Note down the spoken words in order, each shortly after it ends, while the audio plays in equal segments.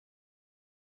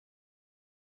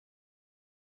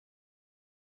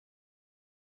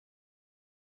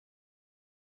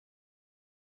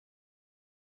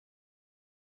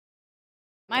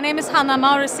My name is Hanna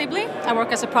Maurer Sibley. I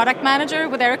work as a product manager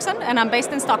with Ericsson and I'm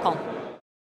based in Stockholm.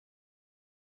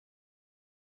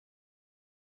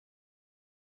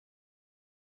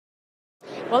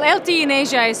 Well, LTE in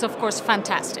Asia is of course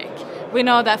fantastic. We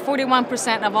know that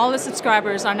 41% of all the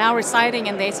subscribers are now residing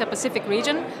in the Asia Pacific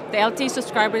region. The LTE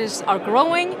subscribers are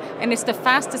growing and it's the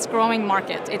fastest growing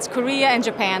market. It's Korea and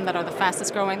Japan that are the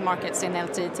fastest growing markets in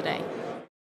LTE today.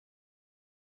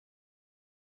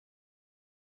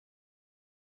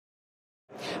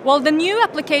 Well, the new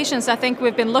applications I think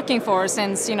we've been looking for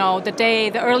since,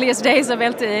 the earliest days of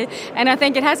LTE, and I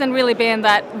think it hasn't really been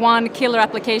that one killer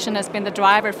application has been the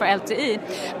driver for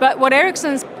LTE. But what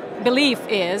Ericsson's belief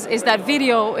is that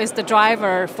video is the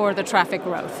driver for the traffic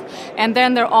growth. And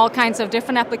then there are all kinds of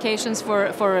different applications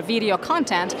for video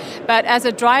content, but as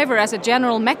a driver, as a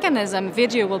general mechanism,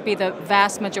 video will be the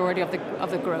vast majority of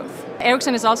the growth.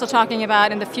 Ericsson is also talking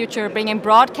about in the future bringing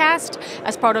broadcast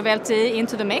as part of LTE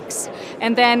into the mix.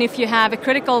 And then if you have a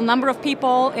critical number of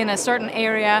people in a certain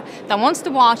area that wants to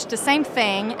watch the same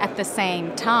thing at the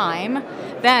same time,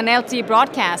 then LTE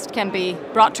broadcast can be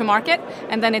brought to market,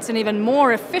 and then it's an even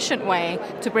more efficient way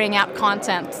to bring out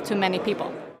content to many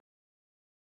people.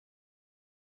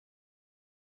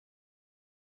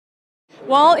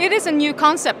 Well, it is a new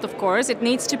concept, of course. It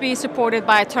needs to be supported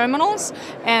by terminals,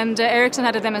 and Ericsson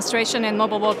had a demonstration in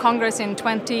Mobile World Congress in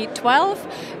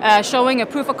 2012 showing a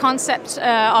proof of concept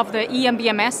of the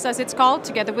eMBMS, as it's called,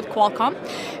 together with Qualcomm.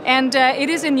 And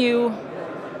it is a new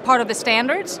part of the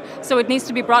standards, so it needs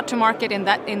to be brought to market in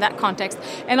that context.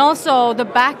 And also the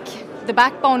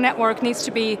backbone network needs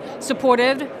to be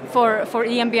supported for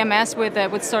eMBMS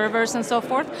with servers and so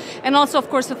forth. And also, of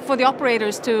course, for the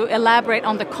operators to elaborate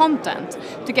on the content,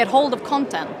 to get hold of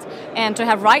content, and to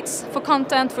have rights for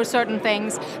content for certain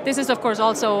things. This is, of course,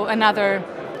 also another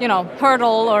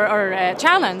hurdle or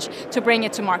challenge to bring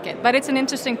it to market. But it's an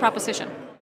interesting proposition.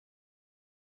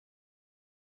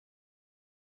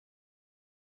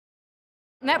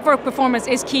 Network performance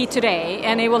is key today,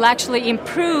 and it will actually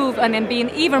improve and be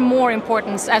an even more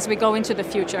importance as we go into the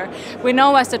future. We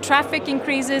know as the traffic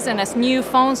increases and as new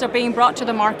phones are being brought to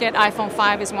the market, iPhone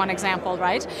 5 is one example,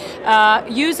 right?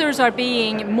 Users are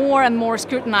being more and more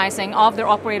scrutinizing of their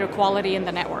operator quality in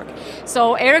the network.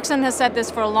 So Ericsson has said this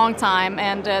for a long time,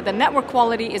 and the network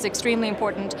quality is extremely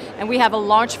important, and we have a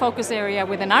large focus area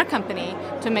within our company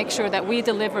to make sure that we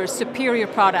deliver superior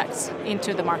products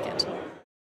into the market.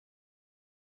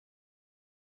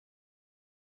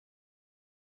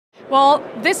 Well,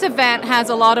 this event has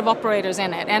a lot of operators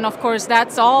in it, and of course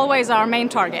that's always our main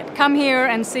target. Come here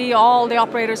and see all the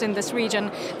operators in this region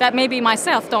that maybe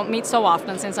myself don't meet so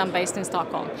often since I'm based in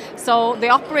Stockholm. So the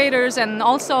operators and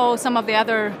also some of the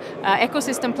other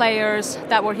ecosystem players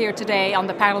that were here today on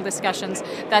the panel discussions,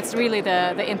 that's really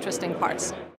the interesting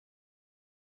parts.